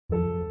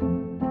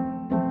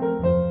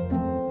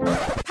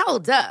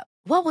Hold up.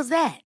 What was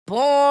that?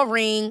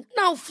 Boring.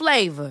 No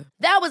flavor.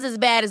 That was as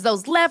bad as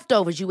those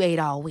leftovers you ate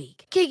all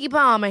week. Keke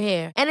Palmer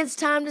here. And it's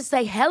time to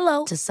say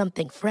hello to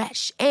something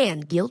fresh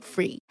and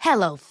guilt-free.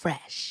 Hello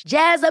Fresh.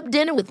 Jazz up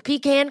dinner with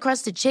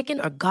pecan-crusted chicken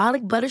or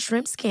garlic butter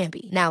shrimp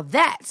scampi. Now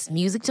that's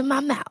music to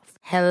my mouth.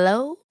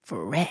 Hello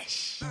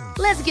Fresh.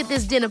 Let's get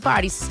this dinner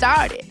party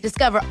started.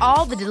 Discover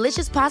all the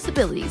delicious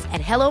possibilities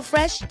at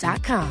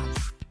hellofresh.com.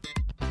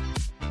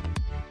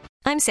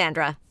 I'm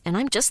Sandra, and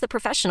I'm just the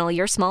professional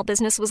your small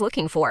business was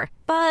looking for.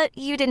 But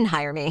you didn't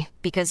hire me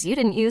because you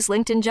didn't use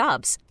LinkedIn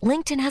Jobs.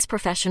 LinkedIn has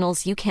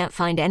professionals you can't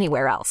find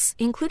anywhere else,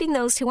 including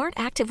those who aren't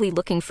actively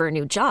looking for a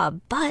new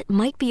job, but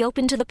might be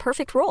open to the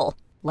perfect role,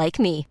 like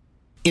me.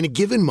 In a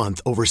given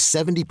month, over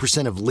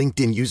 70% of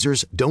LinkedIn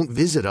users don't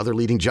visit other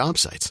leading job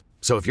sites.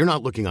 So if you're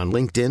not looking on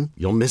LinkedIn,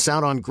 you'll miss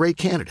out on great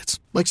candidates,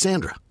 like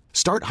Sandra.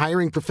 Start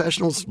hiring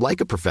professionals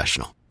like a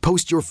professional.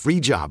 Post your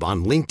free job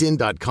on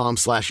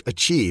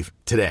linkedin.com/achieve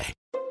today.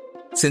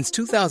 Since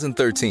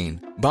 2013,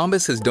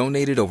 Bombas has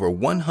donated over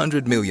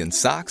 100 million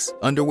socks,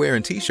 underwear,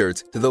 and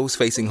T-shirts to those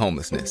facing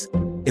homelessness.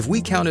 If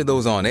we counted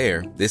those on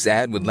air, this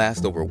ad would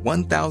last over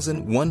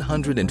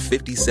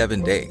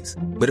 1,157 days.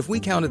 But if we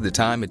counted the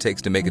time it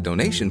takes to make a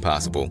donation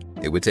possible,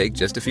 it would take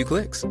just a few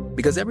clicks.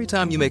 Because every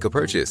time you make a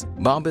purchase,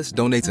 Bombas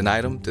donates an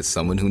item to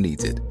someone who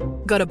needs it.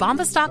 Go to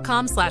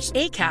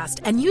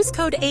bombas.com/ACAST and use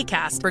code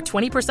ACAST for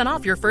 20%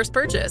 off your first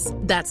purchase.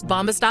 That's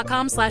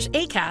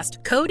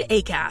bombas.com/ACAST, code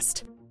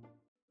ACAST.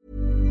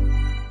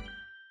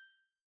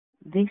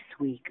 This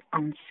week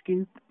on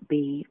Scoop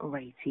B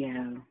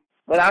Radio.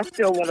 But I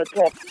still want to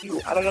talk to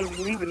you. I don't want to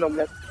believe in no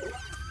messages.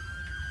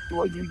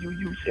 Well,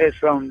 you said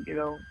something,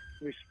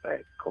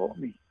 respect. Call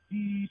me.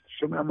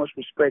 Show me how much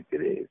respect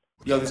it is.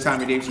 Yo, this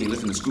time of day you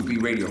listen to Scoop B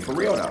Radio. For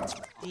real, though.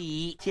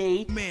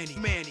 DJ Manny.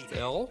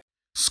 Phil.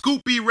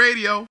 Scoop B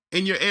Radio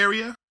in your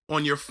area,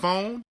 on your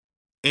phone,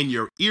 and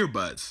your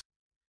earbuds.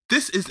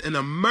 This is an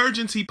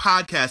emergency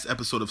podcast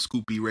episode of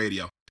Scoop B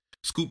Radio.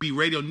 Scoop B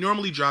Radio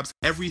normally drops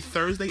every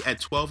Thursday at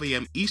 12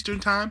 a.m. Eastern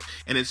Time,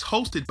 and it's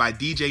hosted by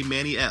DJ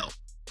Manny L.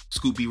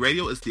 Scoop B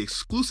Radio is the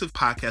exclusive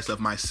podcast of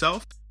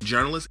myself,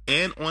 journalist,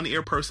 and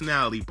on-air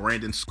personality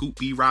Brandon Scoop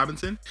B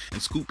Robinson, and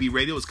Scoop B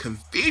Radio is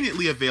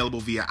conveniently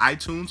available via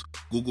iTunes,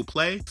 Google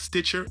Play,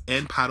 Stitcher,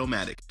 and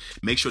Podomatic.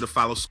 Make sure to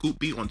follow Scoop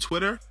B on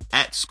Twitter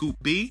at Scoop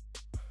B,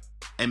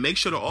 and make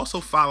sure to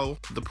also follow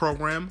the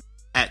program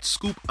at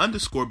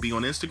Scoop_B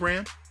on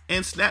Instagram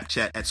and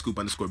Snapchat at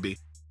Scoop_B.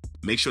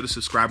 Make sure to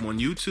subscribe on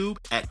YouTube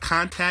at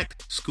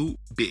Contact Scoop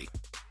B.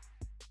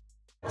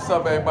 What's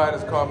up, everybody?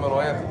 It's Carmelo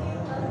Anthony,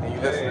 and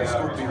you listen to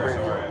Scoop B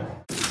Radio.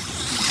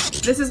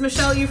 This is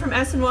Michelle Yu from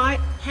SNY.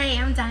 Hey,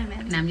 I'm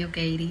Diamond. And I'm Yo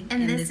Katie.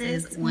 And this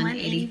is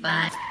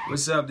 185.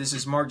 What's up? This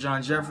is Mark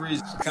John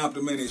Jeffries.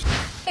 Complimented.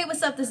 Hey,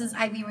 what's up? This is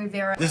Ivy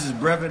Rivera. This is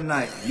Brevin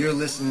Knight. You're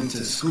listening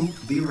to Scoop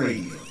B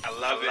Radio. I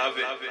love it.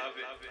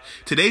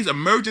 Today's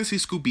Emergency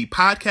Scoop B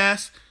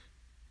podcast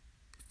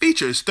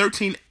features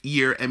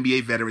 13-year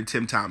NBA veteran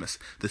Tim Thomas,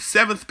 the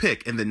 7th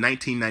pick in the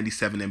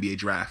 1997 NBA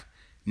draft.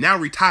 Now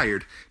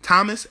retired,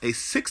 Thomas, a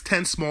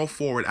 6'10" small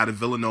forward out of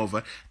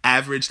Villanova,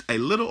 averaged a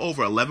little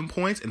over 11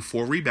 points and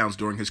 4 rebounds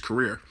during his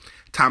career.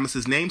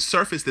 Thomas's name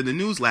surfaced in the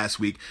news last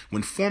week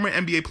when former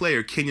NBA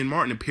player Kenyon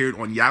Martin appeared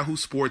on Yahoo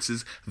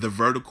Sports' The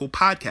Vertical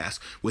podcast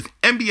with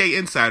NBA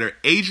insider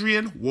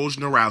Adrian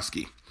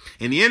Wojnarowski.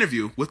 In the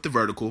interview with The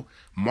Vertical,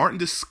 Martin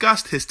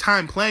discussed his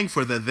time playing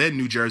for the then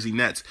New Jersey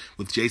Nets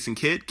with Jason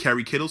Kidd,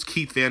 Kerry Kittles,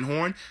 Keith Van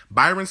Horn,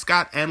 Byron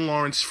Scott, and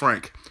Lawrence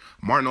Frank.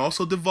 Martin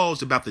also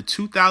divulged about the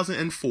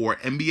 2004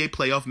 NBA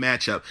playoff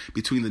matchup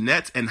between the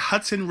Nets and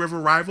Hudson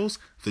River rivals,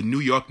 the New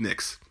York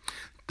Knicks.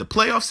 The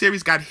playoff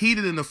series got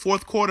heated in the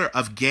fourth quarter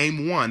of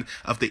Game 1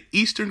 of the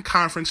Eastern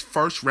Conference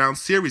first-round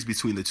series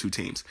between the two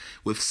teams.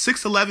 With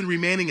 6:11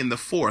 remaining in the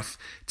fourth,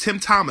 Tim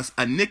Thomas,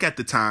 a Knick at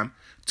the time,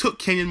 took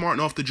Kenyon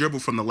Martin off the dribble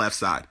from the left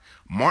side.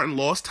 Martin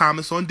lost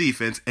Thomas on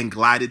defense and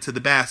glided to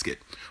the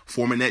basket.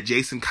 Former net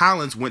Jason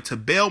Collins went to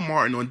bail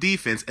Martin on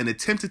defense and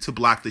attempted to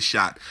block the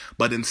shot,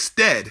 but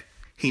instead,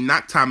 he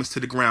knocked Thomas to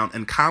the ground,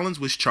 and Collins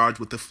was charged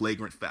with a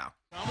flagrant foul.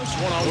 Thomas,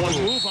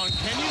 one-on-one move on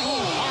Kenyon.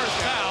 Hard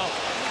foul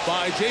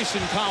by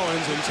Jason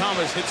Collins, and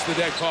Thomas hits the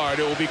deck hard.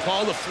 It will be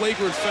called a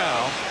flagrant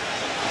foul.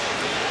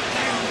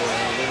 And a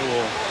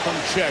little come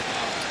check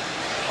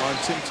on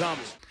Tim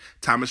Thomas.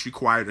 Thomas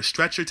required a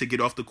stretcher to get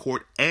off the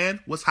court and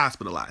was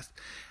hospitalized.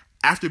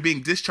 After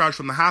being discharged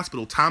from the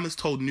hospital, Thomas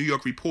told New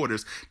York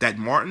reporters that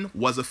Martin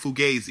was a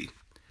fugazi.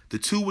 The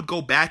two would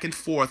go back and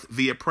forth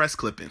via press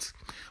clippings.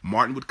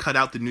 Martin would cut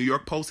out the New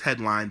York Post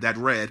headline that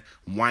read,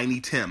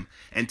 "Whiny Tim,"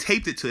 and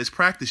taped it to his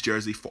practice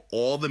jersey for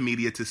all the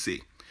media to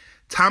see.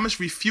 Thomas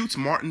refutes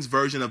Martin's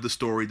version of the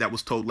story that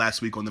was told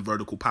last week on the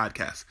Vertical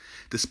podcast.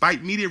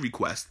 Despite media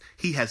requests,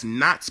 he has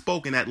not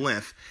spoken at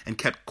length and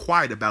kept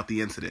quiet about the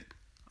incident.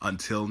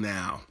 Until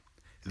now.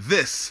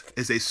 This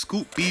is a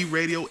Scoop B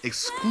Radio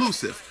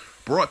exclusive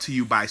brought to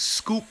you by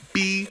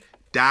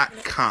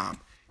ScoopB.com.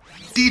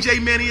 DJ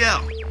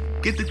Maniel,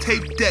 get the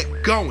tape deck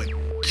going.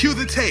 Cue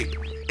the tape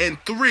in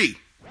 3,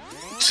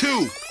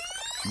 2,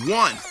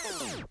 1.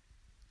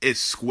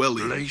 It's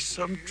Squilly. Lay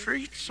some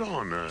treats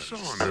on us.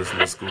 Listen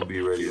to Scoop B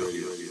Radio.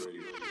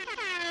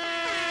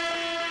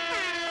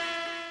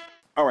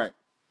 All right.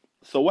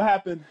 So what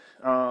happened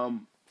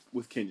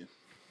with Kenyon?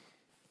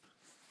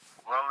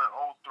 Well, in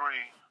 03,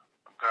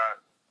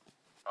 got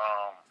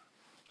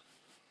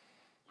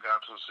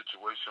into a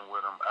situation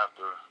with him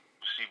after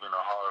receiving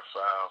a hard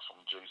foul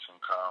from Jason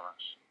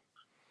Collins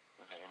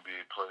in the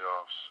NBA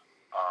playoffs.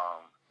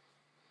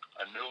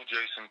 I knew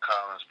Jason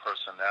Collins'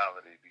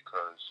 personality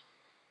because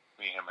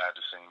me and him had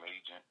the same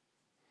agent,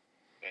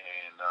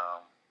 and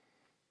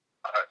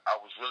I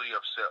was really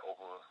upset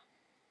over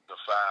the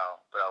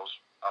foul, but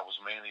I was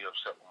mainly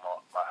upset with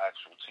my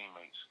actual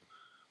teammates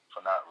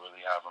for not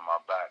really having my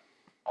back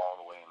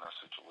all the way in that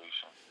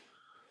situation.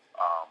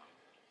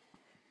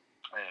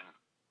 And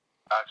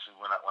actually,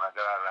 when I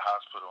got out of the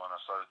hospital and I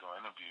started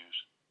doing interviews,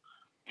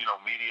 you know,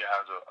 media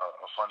has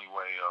a funny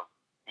way of,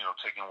 you know,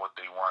 taking what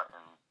they want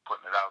and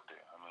putting it out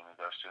there. I mean,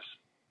 that's just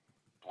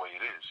the way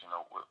it is, you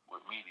know,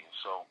 with media.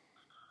 So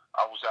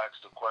I was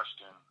asked a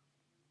question,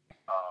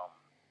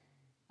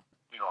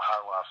 you know,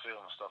 how do I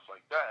feel and stuff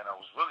like that. And I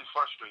was really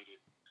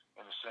frustrated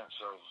in the sense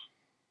of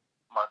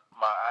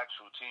my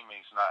actual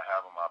teammates not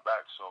having my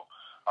back. So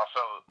I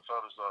felt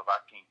as though if I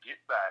can get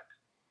back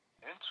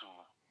into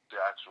the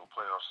actual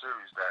playoff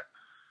series, that,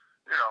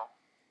 you know,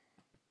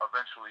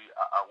 eventually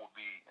I will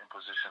be in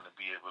position to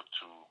be able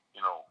to,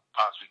 you know,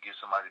 possibly get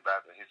somebody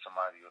back or hit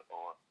somebody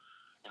or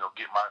you know,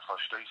 get my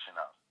frustration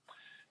out.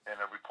 And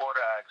a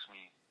reporter asked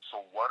me,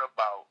 so what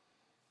about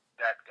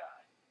that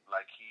guy?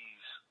 Like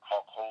he's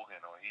Hulk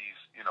Hogan or he's,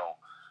 you know,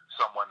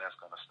 someone that's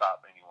going to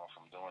stop anyone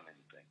from doing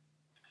anything.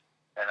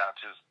 And I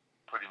just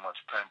pretty much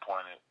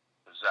pinpointed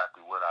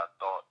exactly what I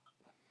thought,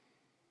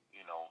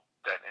 you know,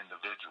 that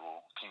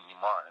individual, Kenyon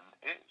Martin,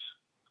 is.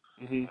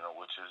 Mm-hmm. You know,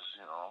 which is,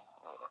 you know,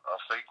 a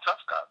fake tough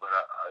guy. But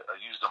I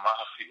used the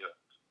mafia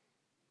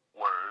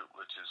word,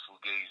 which is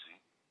fugazi.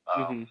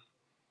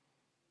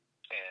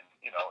 And,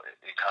 you know,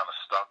 it kind of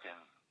stuck, and,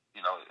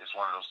 you know, it's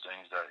one of those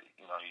things that,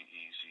 you know,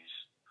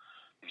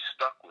 he's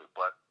stuck with.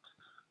 But,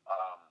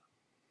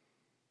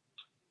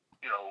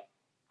 you know,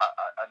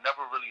 I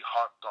never really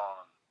harped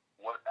on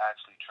what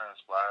actually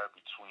transpired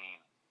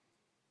between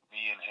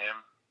me and him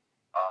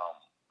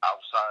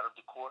outside of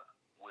the court,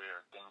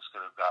 where things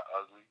could have got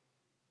ugly.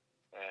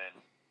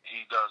 And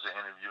he does an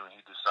interview and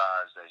he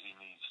decides that he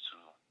needs to,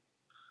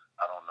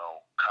 I don't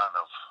know, kind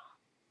of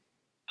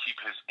keep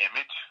his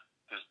image,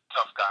 his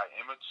tough guy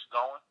image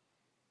going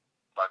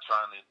by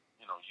trying to,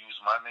 you know, use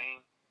my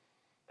name.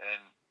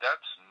 And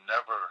that's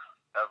never,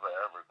 ever,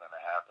 ever going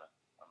to happen.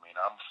 I mean,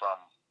 I'm from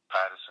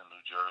Paterson,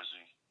 New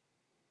Jersey,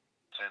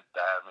 10th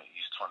Avenue,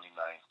 East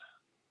 29th.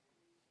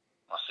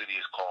 My city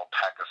is called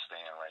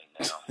Pakistan right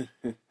now.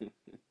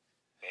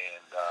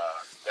 And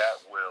that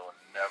will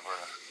never,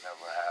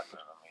 never happen.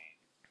 I mean,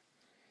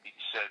 he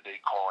said they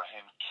call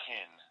him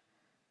Ken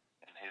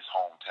in his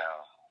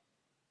hometown.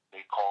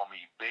 They call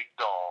me Big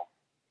Dog,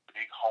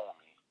 Big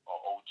Homie, or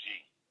OG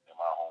in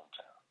my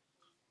hometown.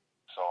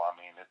 So, I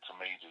mean, it's a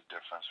major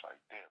difference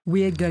right there.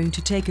 We're going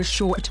to take a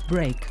short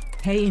break.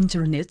 Hey,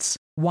 internets,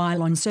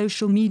 while on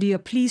social media,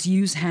 please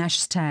use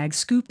hashtag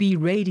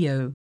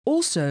ScoopBRadio.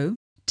 Also,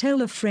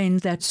 tell a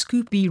friend that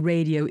Scoop B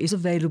Radio is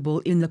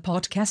available in the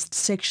podcast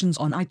sections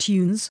on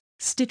iTunes,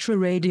 Stitcher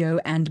Radio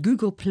and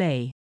Google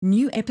Play.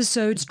 New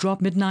episodes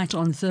drop midnight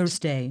on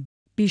Thursday.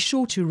 Be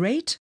sure to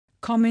rate,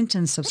 comment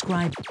and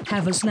subscribe.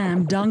 Have a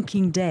slam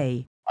dunking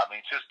day. I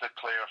mean, just to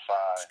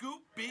clarify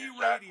Scoop B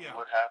exactly Radio.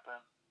 What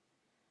happened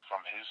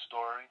from his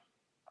story,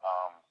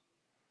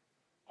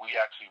 we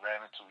actually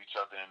ran into each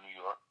other in New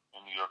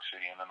York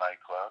City in a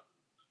nightclub.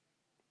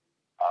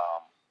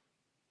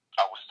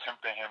 I was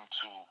tempting him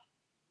to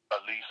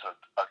at least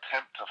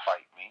attempt to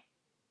fight me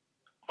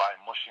by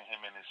mushing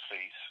him in his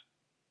face,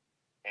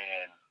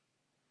 and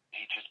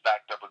he just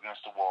backed up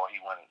against the wall. He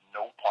wanted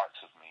no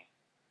parts of me.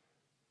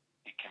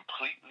 He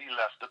completely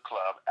left the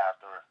club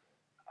after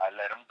I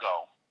let him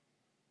go,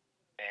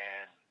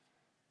 and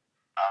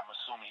I'm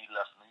assuming he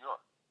left New York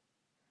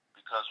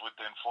because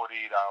within 48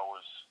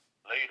 hours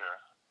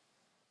later,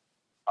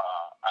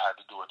 I had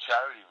to do a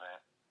charity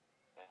event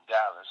in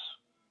Dallas,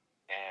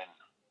 and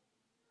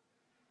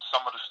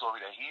some of the story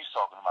that he's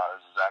talking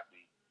about is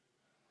exactly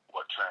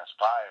what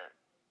transpired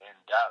in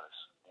Dallas,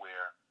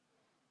 where,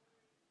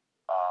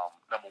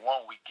 number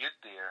one, we get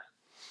there,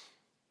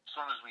 as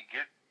soon as we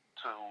get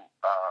to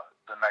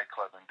the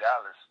nightclub in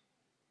Dallas,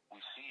 we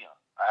see him.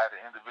 I had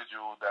an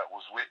individual that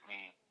was with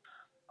me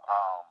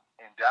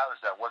in Dallas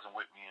that wasn't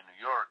with me in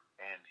New York,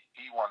 and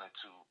he wanted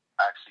to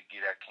actually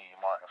get at Kenyon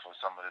Martin for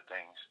some of the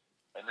things.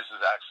 And this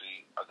is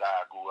actually a guy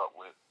I grew up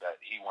with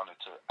that he wanted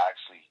to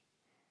actually,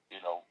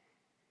 you know,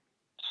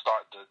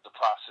 start the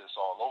process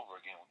all over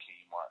again with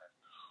Kenyon Martin,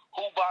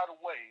 who, by the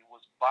way,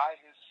 was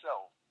by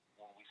himself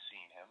when we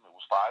seen him. It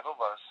was 5 of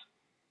us.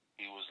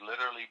 He was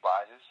literally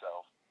by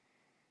himself.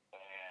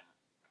 And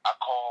I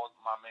called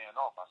my man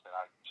off. I said,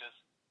 I just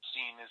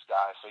seen this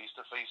guy face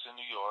to face in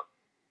New York.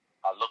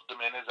 I looked him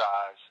in his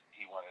eyes.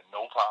 He wanted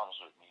no problems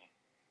with me.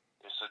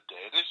 It's a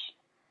dead issue.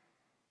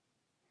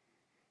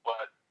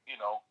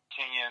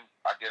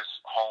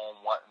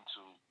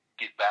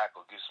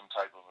 get some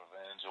type of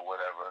revenge or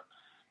whatever.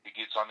 He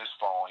gets on his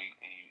phone. He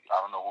I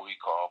don't know who he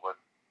called, but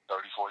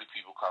 30, 40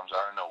 people comes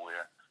out of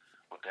nowhere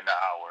within an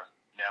hour.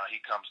 Now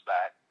he comes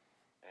back,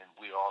 and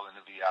we're all in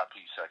the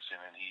VIP section,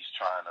 and he's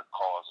trying to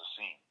cause a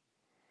scene.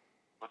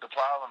 But the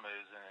problem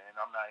is, and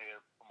I'm not here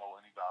to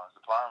promote any violence,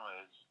 the problem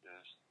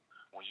is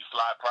when you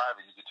fly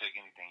private, you can take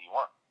anything you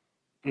want.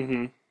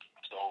 Mm-hmm.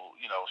 So,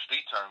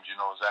 street terms, you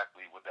know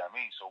exactly what that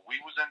means. So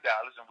we was in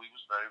Dallas, and we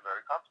was very,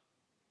 very comfortable.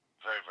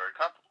 Very, very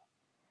comfortable.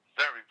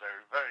 Very,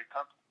 very, very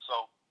comfortable.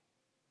 So,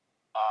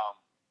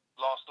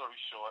 long story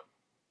short,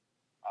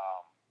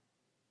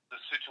 the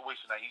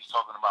situation that he's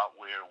talking about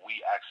where we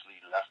actually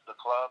left the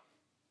club,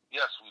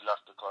 yes, we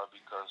left the club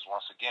because,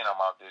 once again, I'm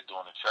out there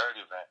doing a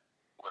charity event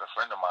with a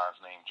friend of mine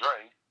named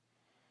Dre,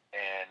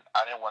 and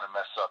I didn't want to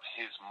mess up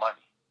his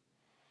money.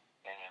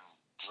 And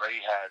Dre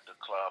had the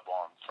club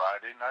on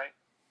Friday night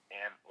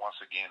and, once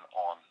again,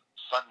 on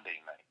Sunday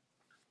night.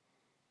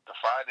 The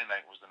Friday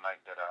night was the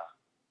night that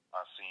I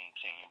seen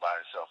King by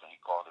himself, and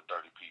he called the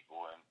 30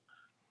 people, and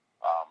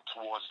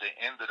towards the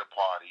end of the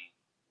party,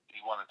 he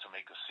wanted to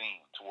make a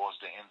scene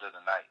towards the end of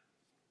the night.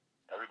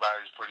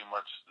 Everybody's pretty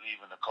much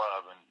leaving the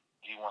club, and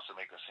he wants to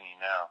make a scene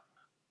now.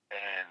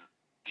 And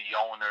the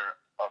owner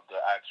of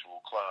the actual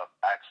club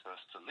asked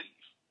us to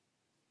leave.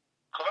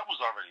 Club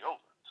was already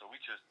over, so we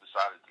just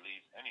decided to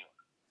leave anyway,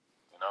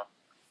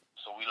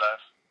 So we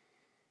left.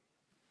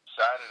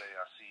 Saturday,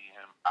 I see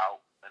him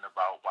out and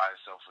about by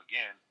himself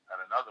again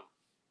at another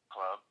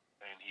club,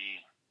 and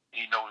he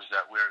noticed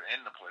that we're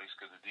in the place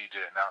because the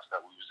DJ announced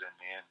that we was in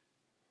there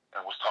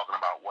and was talking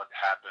about what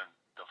happened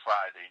the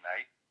Friday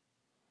night.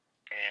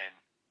 And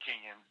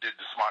Kenyon did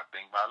the smart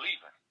thing by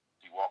leaving.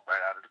 He walked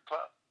right out of the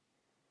club.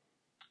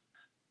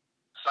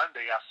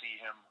 Sunday, I see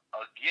him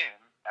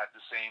again at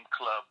the same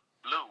club,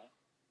 Blue,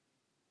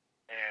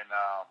 and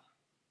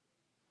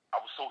I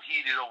was so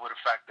heated over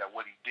the fact that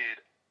what he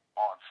did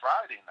on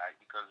Friday night,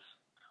 because,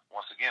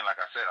 once again, like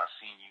I said, I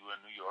seen you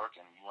in New York,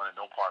 and you wanted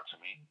no parts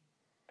of me.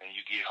 And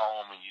you get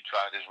home and you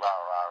try this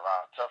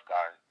rah, tough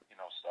guy,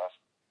 stuff.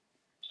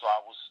 So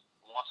I was,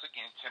 once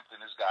again, tempting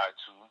this guy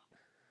to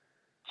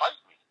fight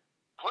me,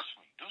 push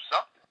me, do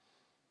something.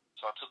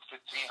 So I took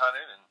 $1,500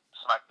 and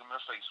smacked him in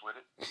the face with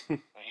it.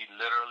 And he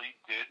literally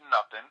did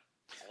nothing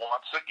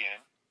once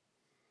again.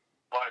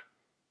 But,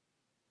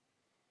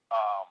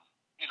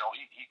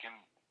 he can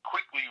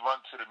quickly run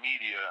to the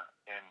media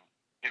and,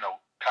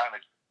 kind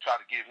of try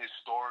to give his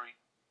story.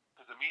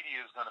 Because the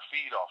media is going to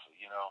feed off it,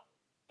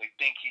 They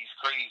think he's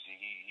crazy.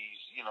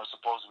 He's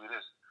supposedly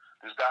this.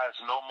 This guy is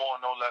no more,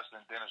 no less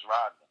than Dennis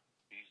Rodman.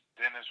 He's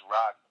Dennis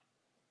Rodman.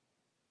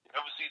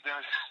 You ever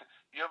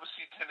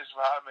see Dennis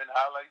Rodman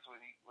highlights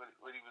when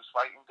he was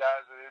fighting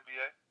guys in the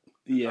NBA?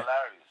 Yeah.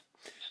 Hilarious.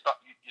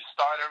 You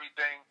start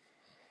everything.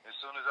 As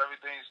soon as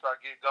everything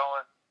start get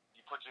going,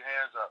 you put your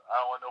hands up.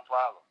 I don't want no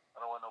problem.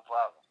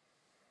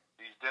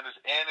 He's Dennis,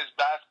 and his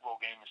basketball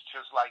game is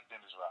just like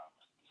Dennis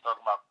Rodman. He's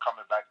talking about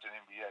coming back to the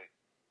NBA.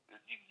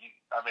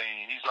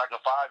 He's like a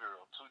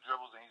 5-year-old. 2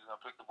 dribbles and he's going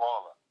to pick the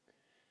ball up.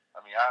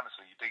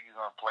 Honestly, you think he's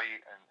going to play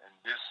in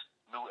this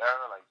new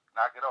era? Like,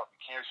 knock it off.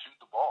 You can't shoot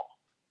the ball.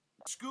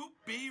 Scoop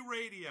B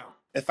Radio.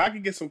 If I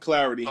could get some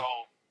clarity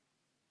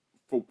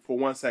for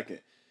 1 second,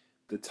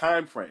 the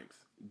time frames.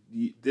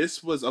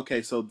 This was,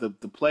 okay, so the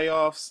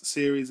playoffs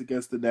series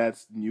against the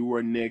Nets, you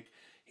were Nick,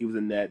 he was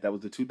a Net. That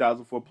was the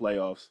 2004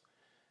 playoffs.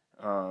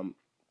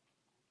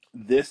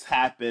 This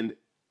happened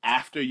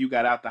after you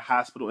got out the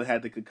hospital and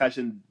had the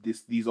concussion,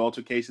 these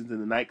altercations in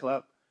the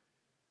nightclub?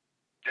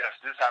 Yes,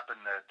 this happened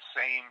that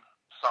same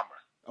summer.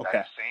 Okay.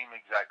 That same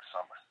exact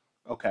summer.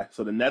 Okay,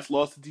 so the Nets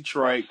lost to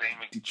Detroit.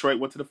 Detroit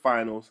went to the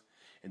finals.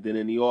 And then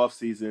in the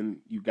offseason,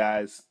 you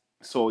guys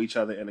saw each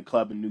other in a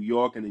club in New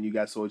York, and then you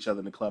guys saw each other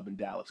in a club in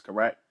Dallas,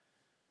 correct?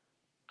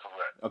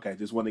 Correct. Okay,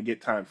 just want to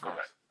get time frames.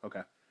 Correct.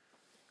 Okay.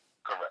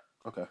 Correct.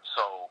 Okay.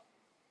 So,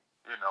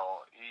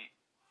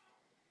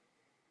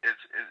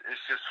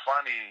 it's just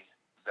funny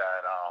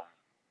that,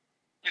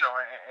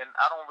 and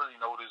I don't really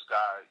know this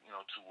guy,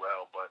 too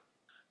well, but,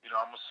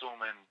 I'm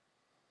assuming,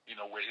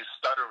 with his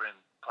stuttering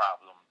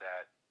problem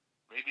that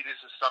maybe this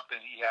is something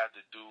he had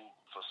to do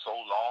for so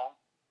long,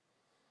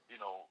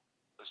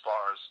 as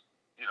far as,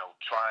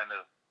 trying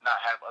to not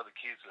have other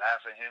kids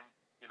laugh at him,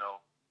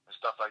 and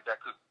stuff like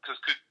that. Because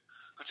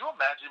could you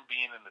imagine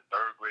being in the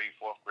 3rd grade,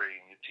 4th grade,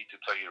 and your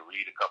teacher tell you to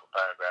read a couple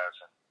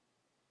paragraphs, and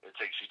it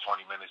takes you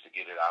 20 minutes to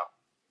get it out,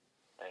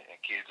 and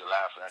kids are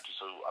laughing at you.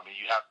 So,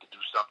 you have to do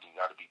something. You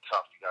got to be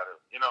tough. You got to,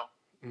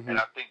 Mm-hmm.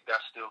 And I think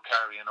that's still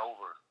carrying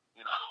over,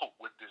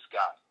 with this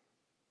guy.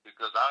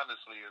 Because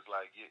honestly, it's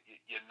like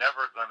you're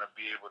never going to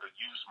be able to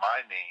use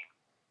my name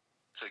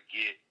to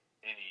get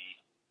any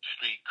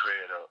street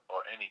cred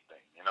or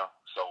anything,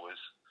 So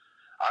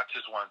I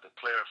just wanted to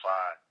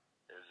clarify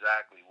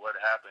exactly what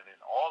happened. And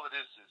all of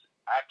this is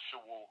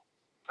actual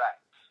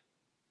facts.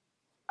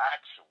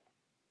 Actual.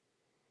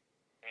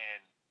 And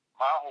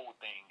my whole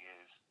thing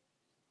is,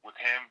 with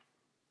him,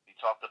 he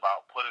talked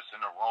about put us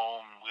in a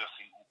room, we'll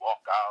see who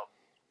walk out.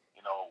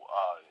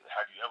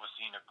 Have you ever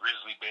seen a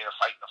grizzly bear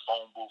fight in a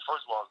phone booth?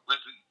 First of all,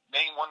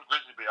 name one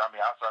grizzly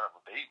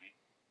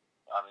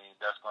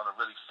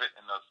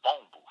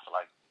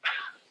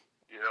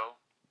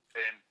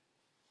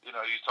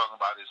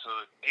about his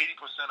hood.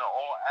 80% of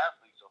all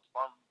athletes are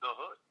from the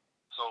hood.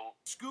 So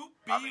Scoop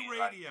B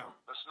Radio.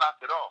 Let's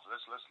knock it off.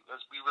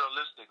 Let's be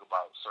realistic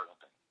about certain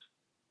things.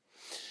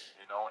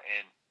 You know,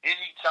 and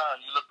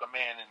anytime you look a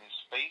man in his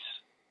face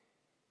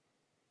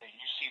and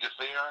you see the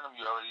fear in him,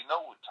 you already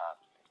know what time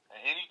it is. And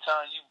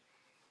anytime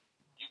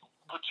you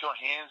put your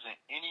hands in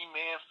any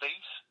man's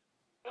face,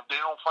 if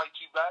they don't fight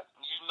you back,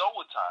 you know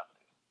what time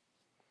it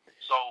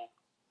is. So,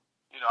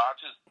 you know, I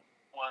just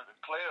wanted to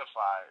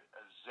clarify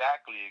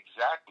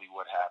exactly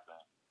what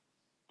happened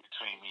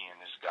between me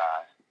and this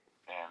guy.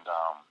 And,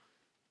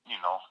 you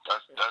know,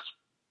 that's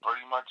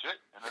pretty much it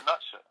in a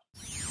nutshell.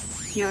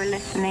 You're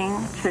listening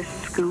to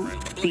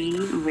Scoop B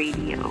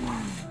Radio.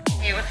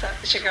 Hey, what's up?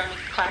 It's your girl,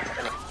 Nikki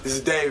Claxton. This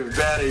is David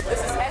Batty. This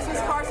is Essence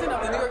Carson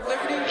of the New York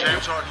Liberty.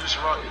 James Harden,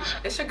 Houston Rockets.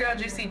 It's your girl,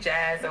 Juicy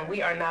Jazz, and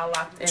we are now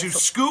locked into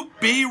Scoop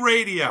B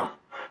Radio.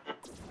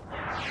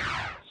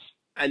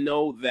 I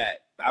know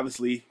that,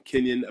 obviously,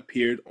 Kenyon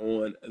appeared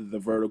on The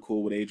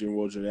Vertical with Adrian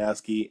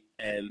Wojnarowski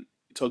and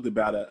talked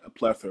about a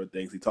plethora of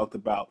things. He talked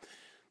about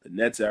the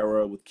Nets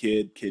era with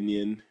Kidd,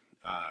 Kenyon,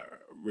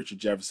 Richard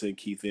Jefferson,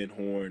 Keith Van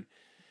Horn,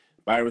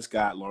 Byron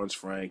Scott, Lawrence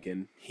Frank,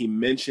 and he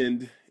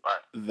mentioned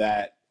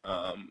that,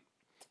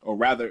 or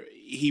rather,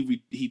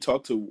 he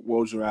talked to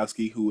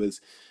Wojnarowski, who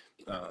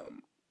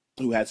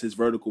has his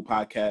Vertical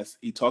podcast.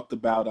 He talked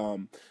about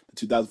the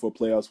 2004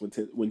 playoffs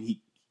when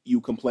you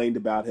complained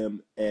about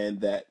him,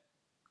 and that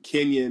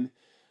Kenyon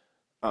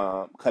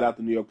cut out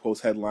the New York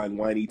Post headline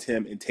 "Whiny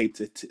Tim" and taped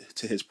it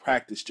to his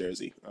practice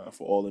jersey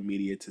for all the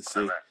media to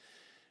see.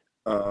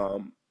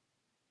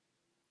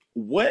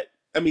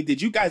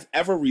 Did you guys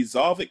ever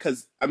resolve it?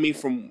 Because,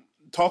 from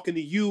talking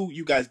to you,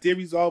 you guys did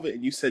resolve it,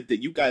 and you said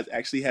that you guys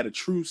actually had a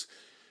truce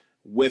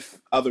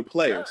with other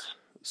players. Yes.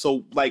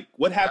 So,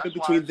 what happened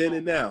between then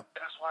and now?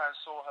 That's why it's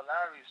so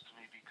hilarious to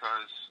me,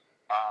 because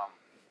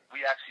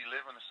we actually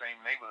live in the same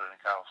neighborhood in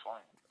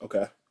California.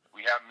 Okay.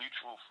 We have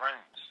mutual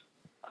friends.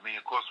 Of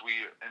course,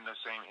 we're in the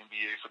same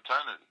NBA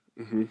fraternity.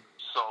 Mm-hmm.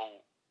 So,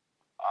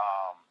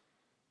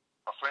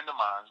 a friend of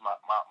mine,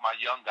 my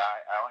young guy,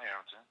 Al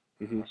Harrington,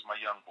 that's my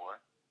young boy,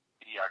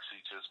 he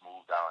actually just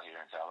moved out here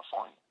in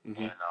California.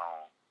 Mm-hmm. And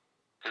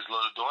his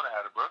little daughter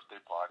had a birthday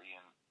party,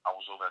 and I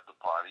was over at the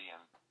party, and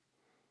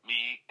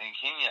me and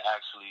Kenya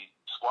actually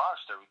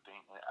squashed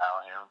everything in Al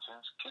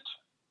Harrington's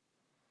kitchen.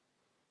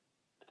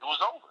 It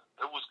was over.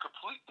 It was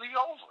completely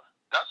over.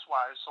 That's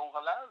why it's so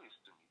hilarious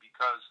to me,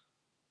 because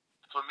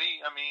for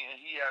me, and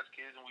he has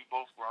kids and we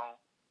both grown,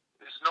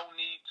 there's no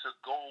need to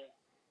go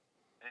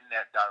in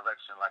that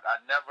direction.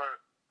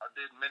 I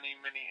did many,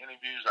 many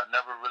interviews. I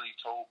never really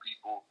told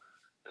people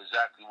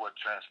exactly what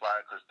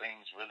transpired, because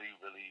things really,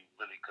 really,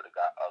 really could have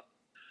got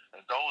ugly.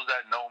 And those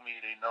that know me,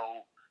 they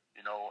know,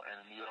 in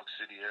the New York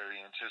City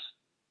area and just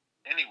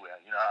anywhere,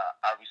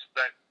 I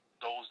respect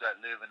those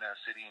that live in that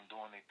city and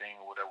doing their thing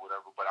or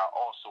whatever, but I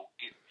also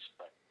get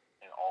respect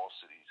in all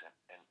cities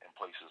and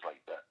places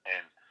like that.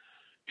 And,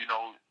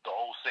 the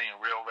old saying,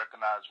 real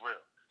recognize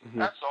real. Mm-hmm.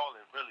 That's all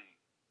it really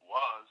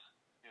was.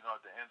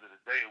 At the end of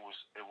the day, it was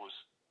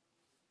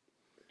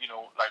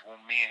like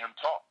when me and him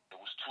talked, it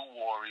was two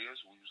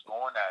warriors. We was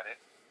going at it.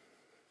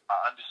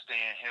 I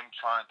understand him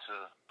trying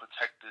to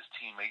protect his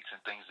teammates and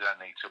things of that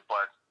nature,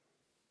 but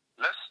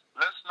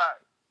let's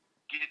not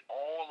get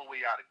all the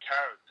way out of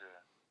character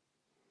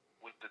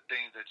with the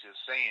things that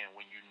you're saying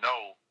when you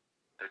know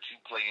that you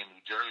play in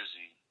New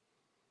Jersey.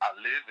 I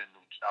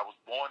was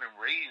born and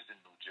raised in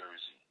New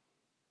Jersey,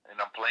 and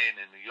I'm playing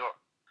in New York.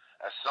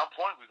 At some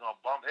point, we're going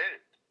to bump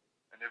heads.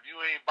 And if you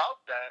ain't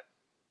about that,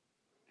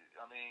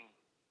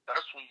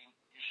 that's when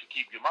you should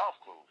keep your mouth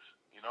closed,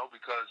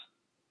 because,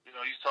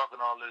 he's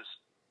talking all this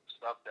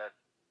stuff, that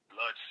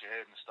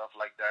bloodshed and stuff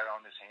like that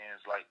on his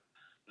hands. Like,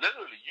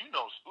 literally,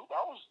 Scoop,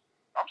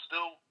 I'm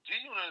still,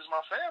 G-Unit is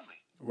my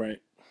family.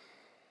 Right.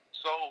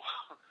 So,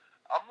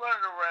 I'm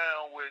running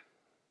around with,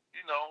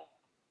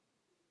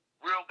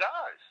 real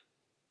guys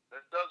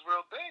that does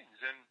real things.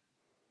 And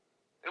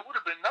it would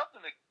have been nothing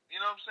to,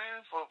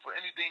 for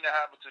anything to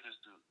happen to this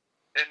dude.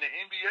 And the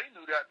NBA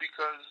knew that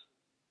because,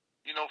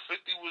 50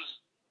 was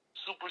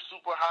super,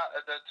 super hot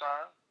at that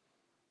time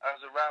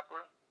as a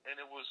rapper. And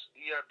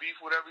he had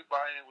beef with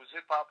everybody, and it was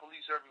hip-hop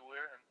police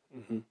everywhere.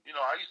 And,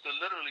 I used to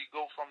literally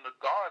go from the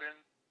Garden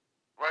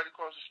right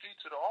across the street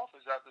to the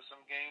office after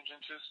some games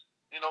and just,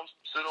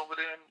 sit over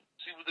there and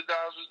see what the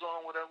guys was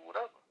doing, whatever.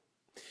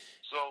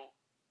 So,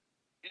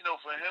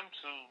 for him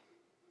to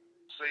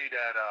say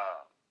that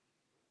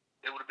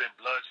it would have been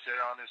bloodshed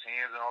on his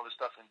hands and all this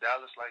stuff in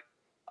Dallas,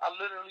 I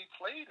literally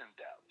played in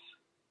Dallas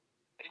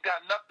and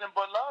got nothing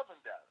but love in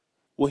Dallas.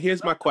 Well,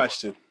 here's my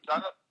question.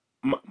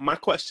 My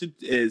question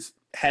is,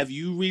 have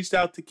you reached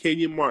out to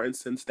Kenyon Martin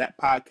since that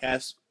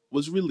podcast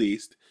was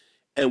released?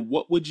 And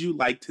what would you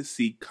like to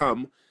see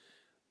come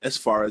as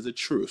far as a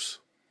truce?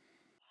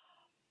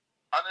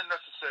 I didn't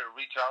necessarily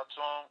reach out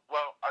to him.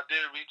 Well, I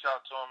did reach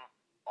out to him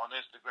on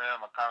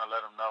Instagram. I kind of let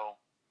him know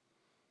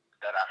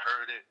that I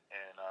heard it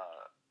and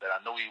that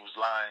I knew he was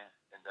lying,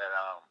 and that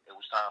it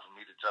was time for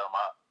me to tell him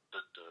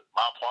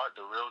my part,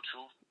 the real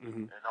truth,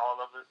 and all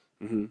of it.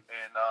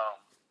 And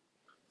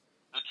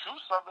the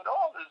truth of it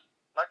all is,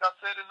 like I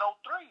said in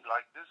 03,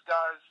 like this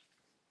guy's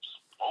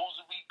supposed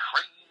to be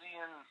crazy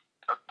and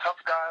a tough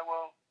guy.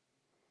 Well,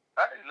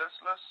 hey, let's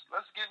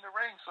get in the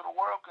ring so the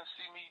world can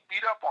see me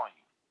beat up on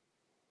you.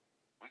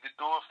 We could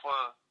do it for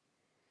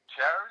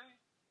charity,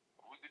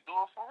 or we could do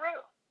it for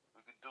real.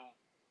 We could do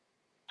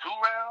 2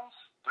 rounds,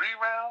 3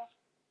 rounds.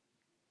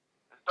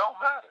 It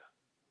don't matter.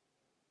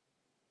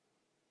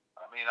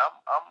 I mean,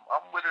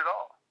 I'm with it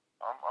all.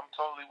 I'm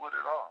totally with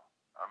it all.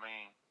 I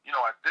mean, you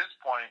know, at this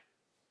point,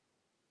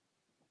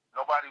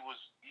 nobody was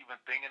even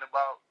thinking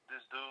about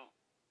this dude.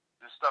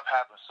 This stuff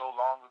happened so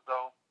long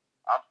ago.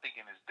 I'm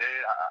thinking it's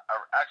dead. I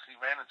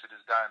actually ran into this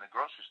guy in the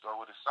grocery store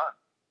with his son.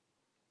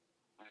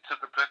 We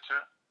took a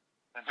picture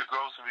in the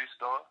grocery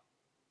store.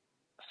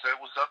 I said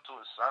what's up to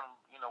his son.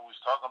 You know, we was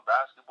talking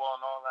basketball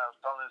and all that. I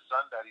was telling his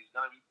son that he's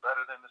going to be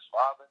better than his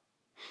father.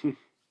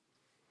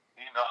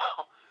 You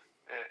know,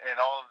 and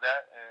all of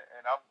that.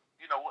 And I'm,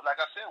 you know,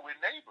 like I said, we're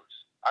neighbors.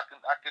 I can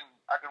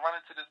run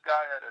into this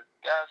guy at a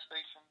gas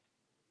station,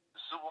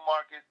 the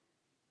supermarket,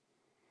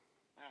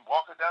 and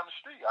walking down the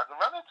street. I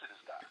can run into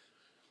this guy.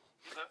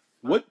 You know?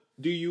 What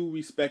do you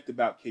respect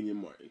about Kenyon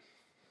Martin?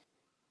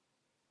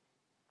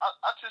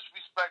 I just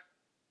respect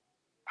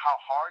how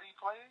hard he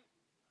played.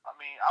 I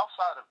mean,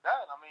 outside of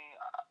that, I mean,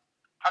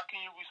 how can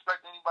you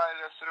respect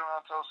anybody that sit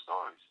around and tell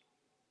stories?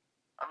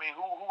 I mean,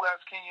 who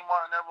has Kenyon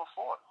Martin ever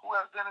fought? Who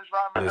has Dennis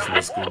Rodman ever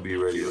fought? School B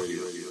Radio.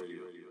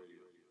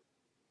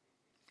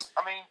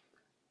 I mean,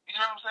 you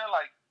know what I'm saying?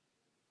 Like,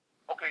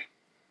 okay,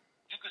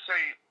 you could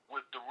say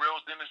with the real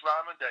Dennis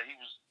Rodman that he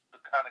was the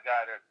kind of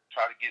guy that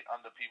tried to get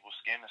under people's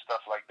skin and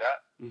stuff like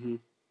that,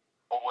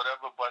 or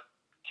whatever. But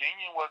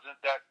Kenyon wasn't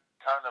that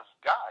kind of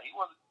guy. He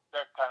wasn't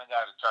that kind of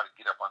guy to try to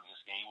get up under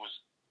his skin. He was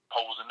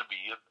posing to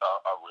be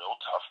a real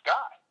tough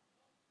guy.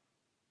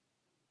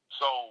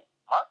 So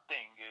my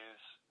thing is,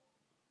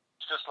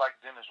 just like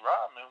Dennis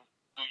Rodman,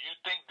 do you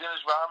think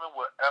Dennis Rodman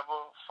would ever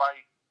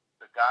fight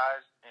the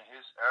guys in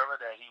his era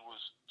that he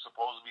was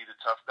supposed to be the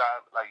tough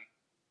guy, like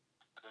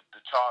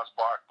the Charles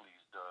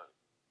Barkleys,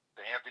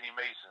 the Anthony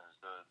Masons,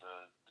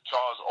 the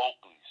Charles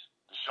Oakleys,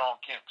 the Sean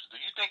Kemps? Do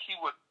you think he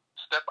would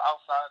step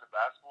outside the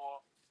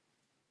basketball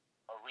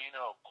arena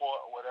or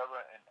court or whatever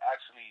and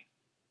actually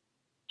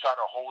try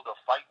to hold a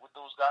fight with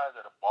those guys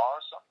at a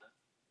bar or something?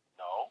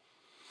 No.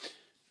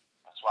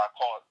 That's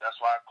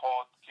why I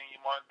called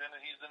Kenyon Martin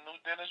Dennis. He's the new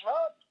Dennis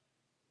Rodman.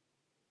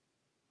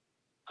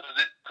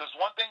 Because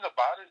one thing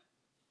about it,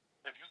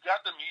 if you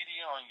got the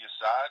media on your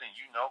side, and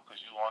you know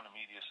because you're on the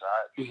media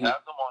side, you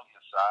have them on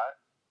your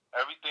side,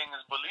 everything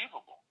is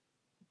believable.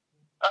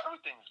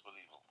 Everything is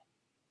believable.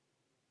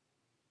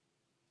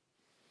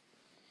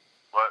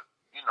 But,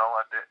 you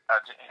know, at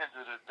the end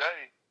of the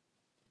day,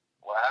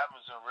 what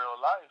happens in real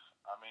life,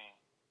 I mean,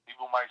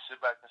 people might sit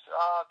back and say,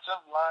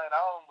 Tim lying,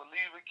 I don't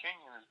believe it,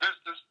 Kenyon is this,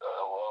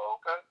 well,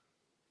 okay.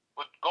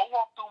 But go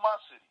walk through my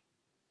city.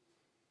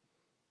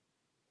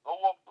 Go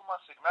walk through my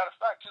city. Matter of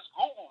fact, just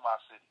Google my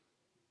city.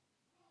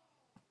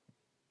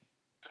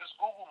 Just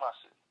Google my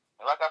city.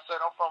 And like I said,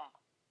 I'm from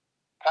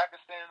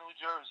Pakistan, New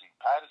Jersey,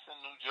 Patterson,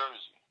 New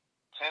Jersey,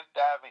 10th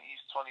Ave and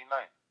East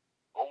 29th.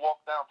 Go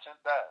walk down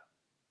 10th Ave.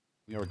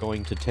 We are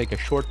going to take a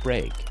short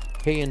break.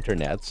 Hey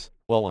internets,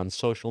 while on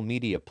social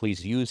media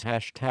please use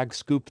hashtag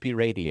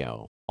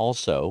ScoopBRadio.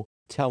 Also,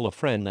 tell a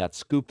friend that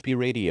Scoop B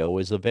Radio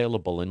is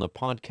available in the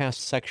podcast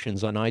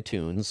sections on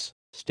iTunes,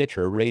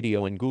 Stitcher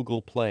Radio and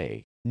Google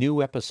Play.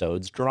 New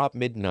episodes drop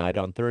midnight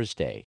on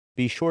Thursday.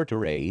 Be sure to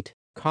rate,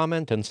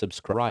 comment and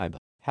subscribe.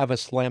 Have a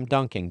slam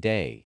dunking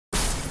day. Hey,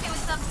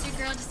 what's up? It's your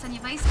girl, Justenia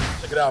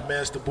Vice. Check it out,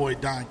 man. It's the boy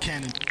Don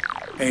Cannon.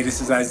 Hey,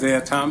 this is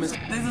Isaiah Thomas.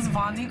 This is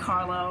Vondi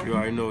Carlo. You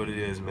already know what it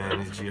is, man.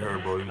 It's G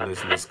Herbo. You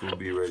listen to School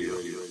B Radio.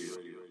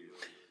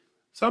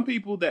 Some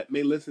people that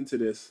may listen to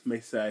this may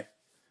say,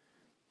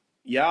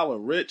 y'all are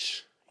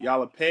rich,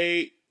 y'all are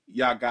paid,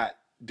 y'all got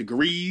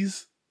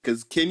degrees,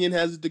 because Kenyon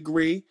has a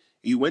degree.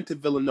 You went to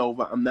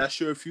Villanova. I'm not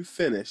sure if you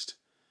finished,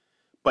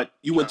 but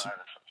you went to,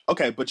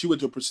 but you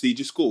went to a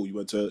prestigious school. You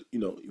went to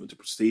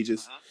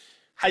prestigious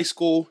high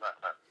school.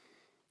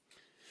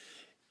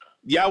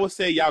 Y'all would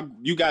say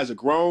you guys are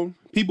grown.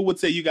 People would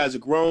say you guys are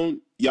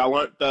grown. Y'all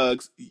aren't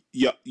thugs.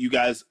 You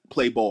guys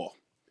play ball.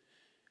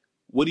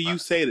 What do you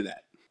say to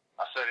that?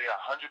 I said you're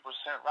 100%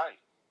 right.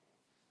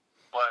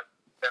 But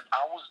if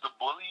I was the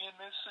bully in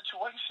this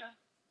situation,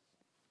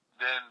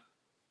 then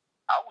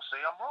I would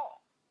say I'm wrong.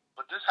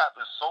 But this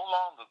happened so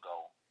long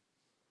ago,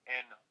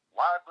 and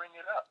why bring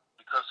it up?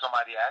 Because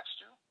somebody asked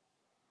you?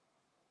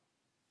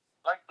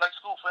 Like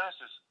school, for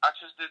instance, I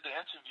just did the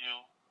interview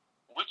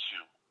with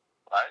you,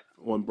 right?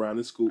 On Brown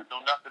and Scoop. I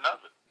knew nothing of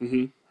it.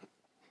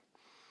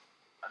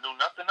 I knew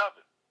nothing of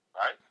it,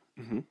 right?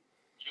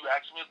 You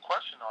asked me a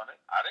question on it.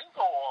 I didn't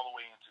go all the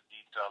way into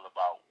detail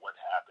about what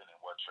happened and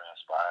what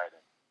transpired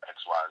and X,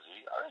 Y,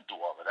 Z. I didn't do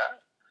all of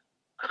that.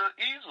 Could have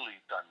easily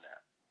done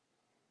that.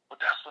 But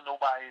that's for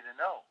nobody to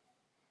know.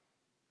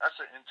 That's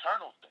an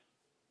internal thing.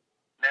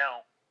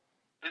 Now,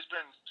 it's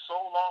been so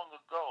long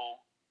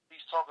ago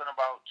he's talking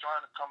about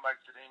trying to come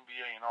back to the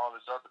NBA and all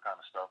this other kind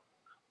of stuff.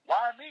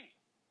 Why me?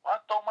 Why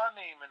throw my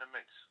name in the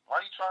mix? Why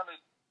are you trying to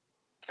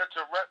catch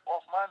a rep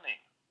off my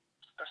name?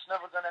 That's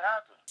never going to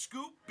happen.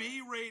 Scoop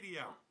B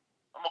Radio.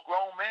 I'm a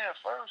grown man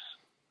first.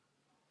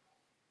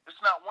 There's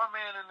not one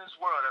man in this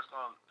world that's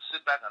going to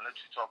sit back and let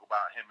you talk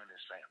about him and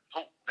his family.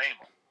 Who? Name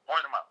him.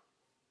 Point him out.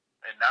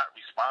 And not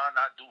respond,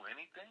 not do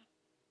anything.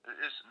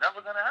 It's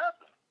never going to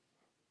happen.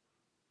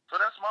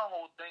 So that's my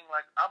whole thing.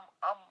 Like, I'm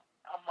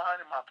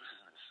minding my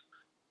business.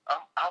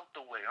 I'm out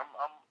the way. I'm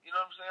you know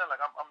what I'm saying?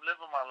 Like, I'm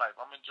living my life.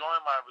 I'm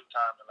enjoying my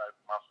retirement life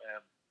with my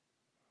family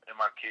and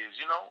my kids.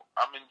 You know,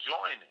 I'm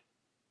enjoying it.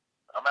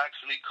 I'm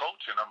actually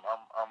coaching.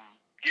 I'm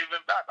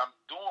giving back. I'm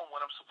doing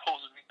what I'm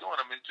supposed to be doing.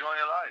 I'm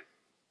enjoying life.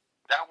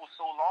 That was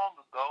so long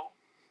ago.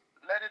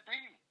 Let it be.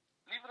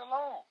 Leave it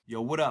alone.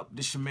 Yo, what up?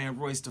 This your man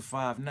Royce the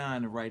 5'9",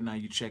 and right now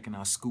you checking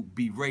out Scoop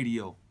B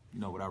Radio. You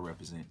know what I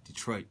represent,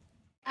 Detroit.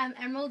 I'm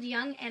Emerald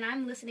Young, and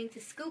I'm listening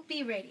to Scoop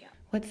B Radio.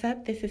 What's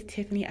up? This is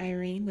Tiffany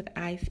Irene with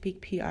I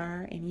Speak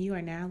PR, and you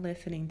are now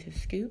listening to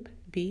Scoop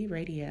B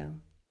Radio.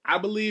 I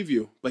believe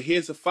you, but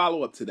here's a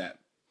follow-up to that.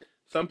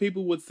 Some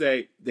people would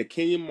say that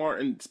Kenyon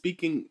Martin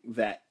speaking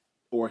that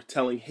or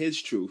telling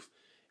his truth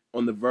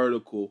on the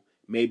vertical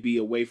may be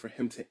a way for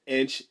him to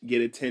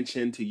get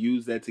attention, to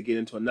use that to get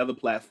into another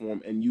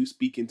platform, and you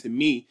speaking to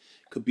me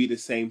could be the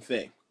same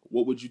thing.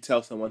 What would you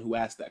tell someone who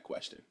asked that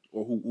question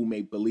or who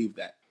may believe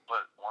that?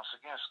 But once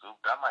again, Scoop,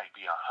 that might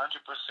be 100%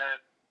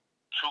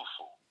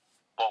 truthful.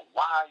 But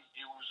why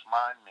use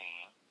my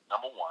name,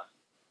 number one,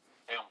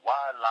 and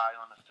why lie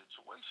on the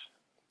situation?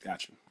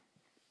 Gotcha.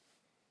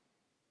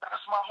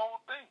 That's my whole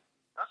thing.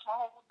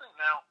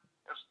 Now,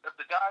 if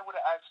the guy would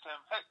have asked him,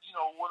 hey, you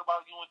know, what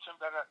about you and Tim?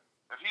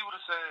 If he would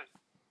have said,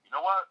 you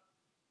know what,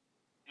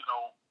 you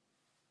know,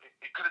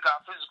 it could have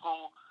got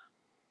physical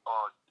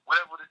or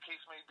whatever the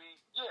case may be,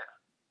 yeah,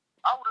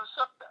 I would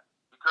accept that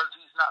because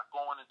he's not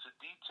going into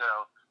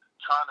detail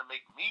trying to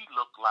make me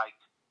look like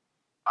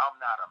I'm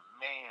not a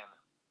man.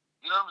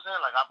 You know what I'm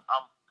saying? Like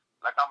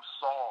I'm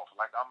soft,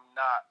 like I'm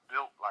not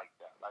built like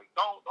that. Like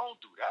don't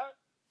do that.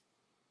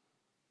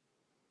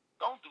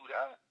 Don't do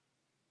that.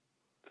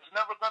 It's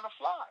never gonna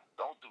fly.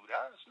 Don't do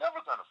that. It's never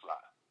gonna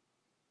fly.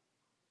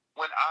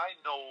 When I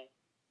know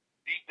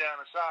deep down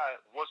inside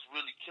what's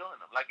really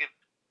killing him. Like if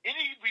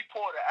any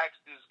reporter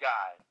asks this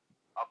guy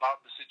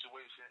about the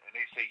situation and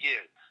they say,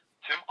 yeah,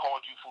 Tim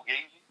called you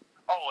Fugazi.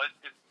 Oh,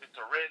 it's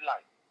a red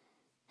light.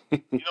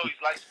 You know,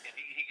 he's like,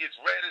 he gets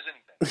red as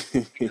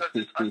anything because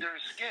it's under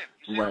his skin.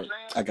 You see Right. what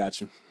I'm saying? I got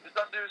you. It's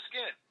under his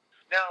skin.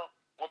 Now,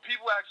 when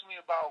people ask me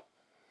about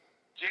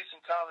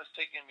Jason Collins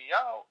taking me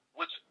out,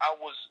 which I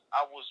was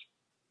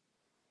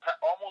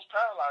almost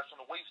paralyzed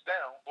from the waist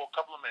down for a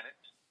couple of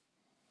minutes.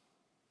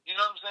 You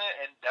know what I'm saying?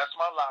 And that's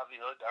my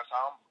livelihood. That's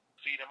how I'm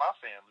feeding my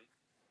family.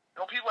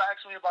 You know, people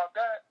ask me about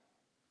that.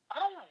 I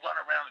don't run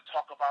around and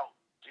talk about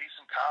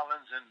Jason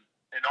Collins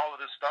and all of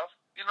this stuff.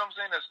 You know what I'm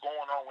saying? That's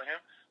going on with him.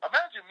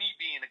 Imagine me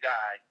being a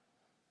guy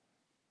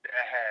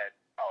that had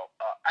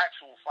an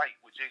actual fight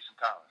with Jason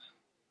Collins.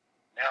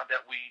 Now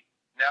that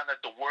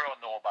the world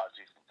know about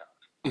Jason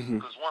Collins.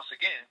 Because once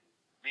again,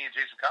 me and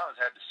Jason Collins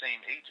had the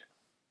same agent.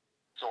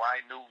 So I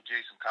knew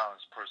Jason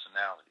Collins'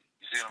 personality.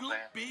 You see what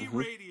I'm saying? Scoop B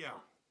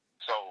Radio.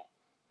 So,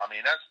 I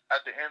mean, that's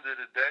at the end of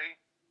the day,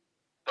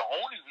 the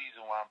only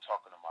reason why I'm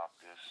talking about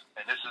this,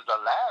 and this is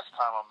the last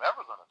time I'm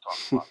ever going to talk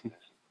about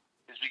this,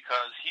 is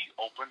because he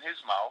opened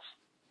his mouth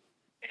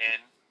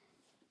and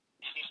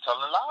he's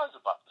telling lies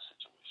about the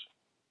situation.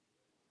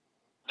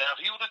 Now,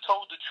 if he would have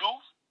told the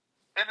truth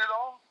in it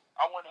all,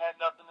 I wouldn't have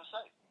had nothing to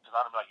say. Because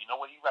I'd be like, you know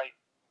what, he's right.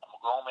 I'm a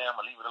grown man,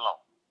 I'm going to leave it alone.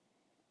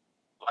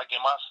 Like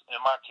in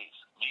my case,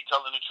 me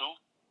telling the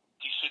truth,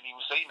 he shouldn't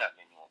even say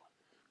nothing anymore.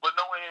 But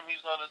knowing him,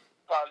 he's going to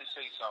probably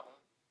say something.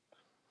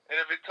 And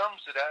if it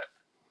comes to that,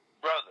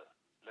 brother,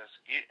 let's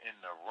get in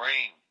the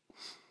ring.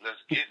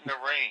 Let's get in the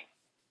ring.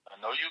 I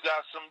know you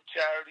got some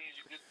charities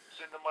you could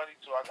send the money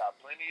to. I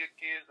got plenty of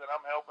kids that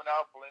I'm helping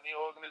out, plenty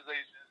of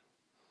organizations.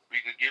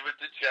 We could give it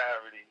to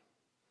charity.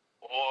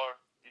 Or,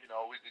 you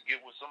know, we could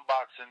get with some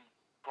boxing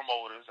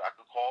promoters. I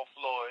could call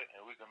Floyd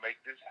and we can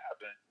make this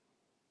happen.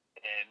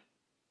 And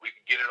we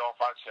can get it off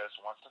our chest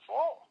once and for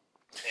all.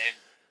 And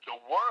the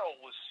world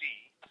will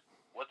see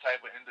what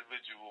type of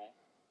individual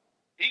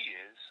he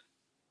is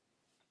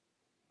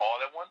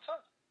all at one time.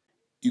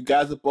 You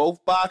guys are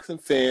both boxing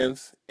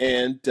fans,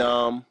 and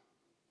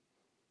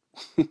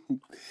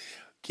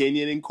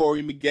Kenyon and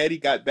Corey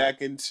Maggette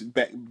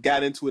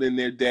got into it in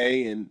their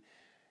day, and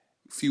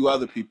a few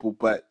other people.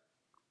 But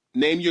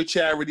name your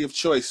charity of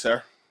choice,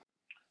 sir.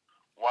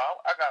 Well,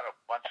 I got a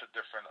bunch of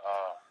different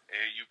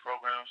AAU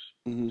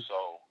programs,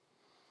 so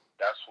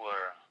that's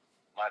where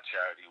my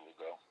charity will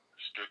go,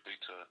 strictly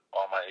to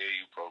all my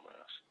AAU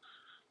programs.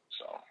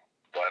 So,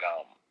 but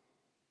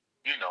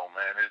you know,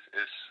 man,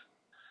 it's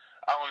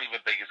I don't even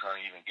think it's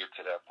gonna even get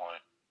to that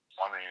point.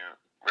 I mean,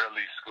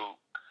 really, Scoop.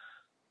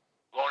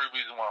 The only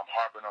reason why I'm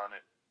harping on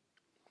it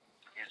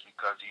is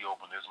because he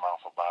opened his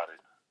mouth about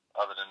it.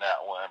 Other than that,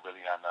 I wouldn't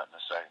really have nothing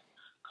to say.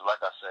 Because like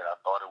I said, I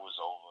thought it was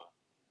over.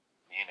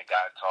 me and the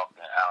guy talking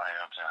at Al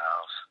Hampton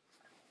House,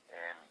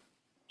 and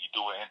you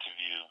do an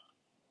interview,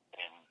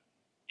 and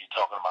you're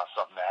talking about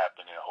something that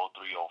happened in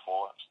 03,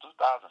 04. It's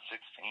 2016,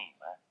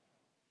 man.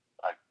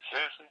 Like,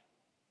 seriously?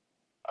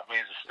 I mean,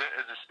 is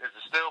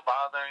it still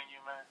bothering you,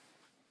 man?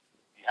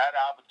 You had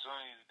the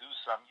opportunity to do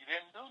something. You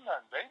didn't do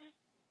nothing, baby.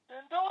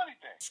 Didn't do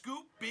anything.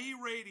 Scoop B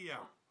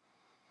Radio.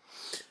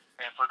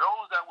 And for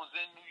those that was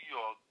in New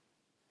York,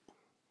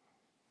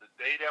 the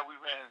day that we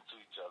ran into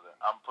each other,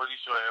 I'm pretty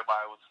sure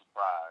everybody was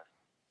surprised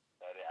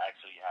that it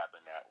actually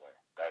happened that way.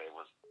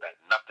 That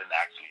nothing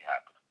actually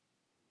happened.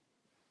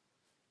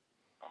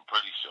 I'm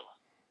pretty sure.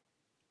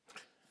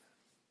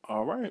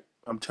 All right.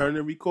 I'm turning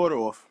the recorder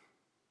off.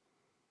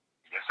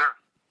 Yes, sir.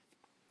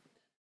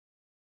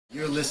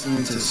 You're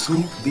listening to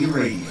Scoop B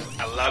Radio.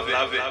 I love it.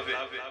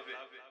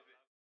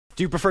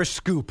 Do you prefer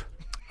Scoop?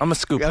 I'm a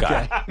Scoop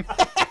guy.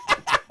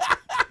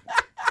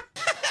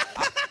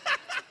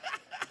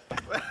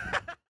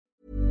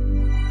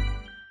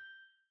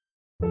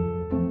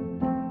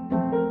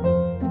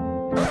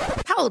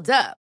 Hold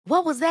up.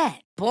 What was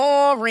that?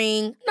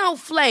 Boring. No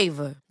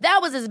flavor. That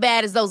was as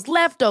bad as those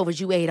leftovers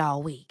you ate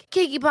all week.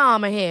 Keke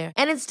Palmer here,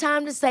 and it's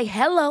time to say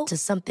hello to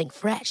something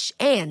fresh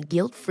and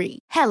guilt-free.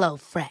 Hello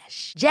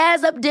Fresh.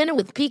 Jazz up dinner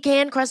with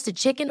pecan-crusted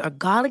chicken or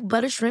garlic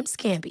butter shrimp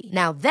scampi.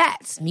 Now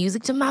that's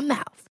music to my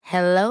mouth.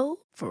 Hello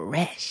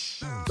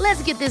Fresh.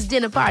 Let's get this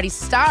dinner party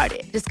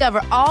started.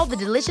 Discover all the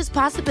delicious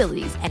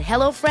possibilities at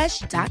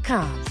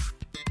HelloFresh.com.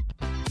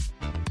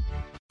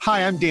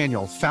 Hi, I'm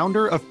Daniel,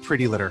 founder of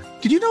Pretty Litter.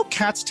 Did you know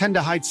cats tend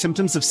to hide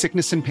symptoms of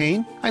sickness and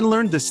pain? I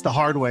learned this the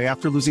hard way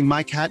after losing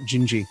my cat,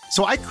 Gingy.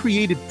 So I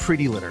created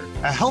Pretty Litter,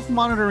 a health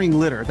monitoring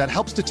litter that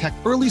helps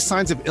detect early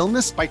signs of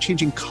illness by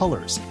changing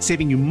colors,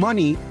 saving you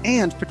money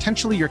and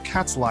potentially your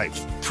cat's life.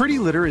 Pretty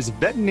Litter is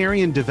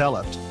veterinarian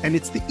developed, and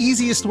it's the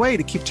easiest way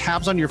to keep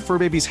tabs on your fur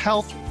baby's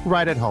health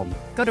right at home.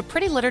 Go to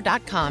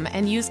prettylitter.com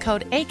and use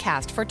code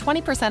ACAST for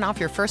 20% off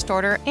your first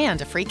order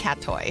and a free cat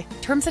toy.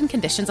 Terms and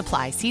conditions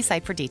apply. See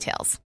site for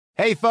details.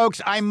 Hey,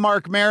 folks, I'm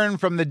Mark Maron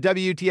from the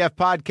WTF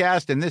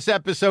Podcast, and this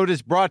episode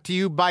is brought to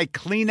you by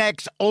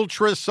Kleenex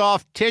Ultra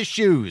Soft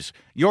Tissues,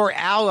 your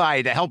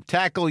ally to help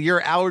tackle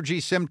your allergy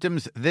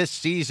symptoms this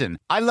season.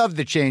 I love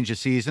the change of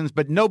seasons,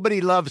 but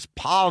nobody loves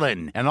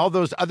pollen and all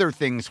those other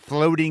things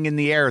floating in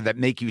the air that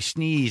make you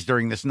sneeze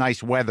during this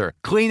nice weather.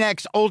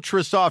 Kleenex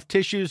Ultra Soft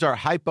Tissues are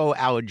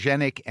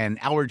hypoallergenic and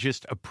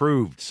allergist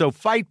approved, so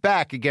fight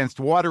back against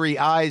watery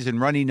eyes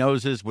and runny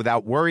noses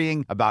without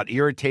worrying about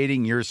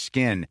irritating your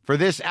skin. For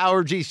this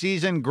allergy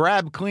season,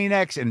 grab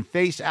Kleenex and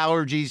face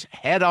allergies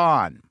head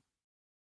on.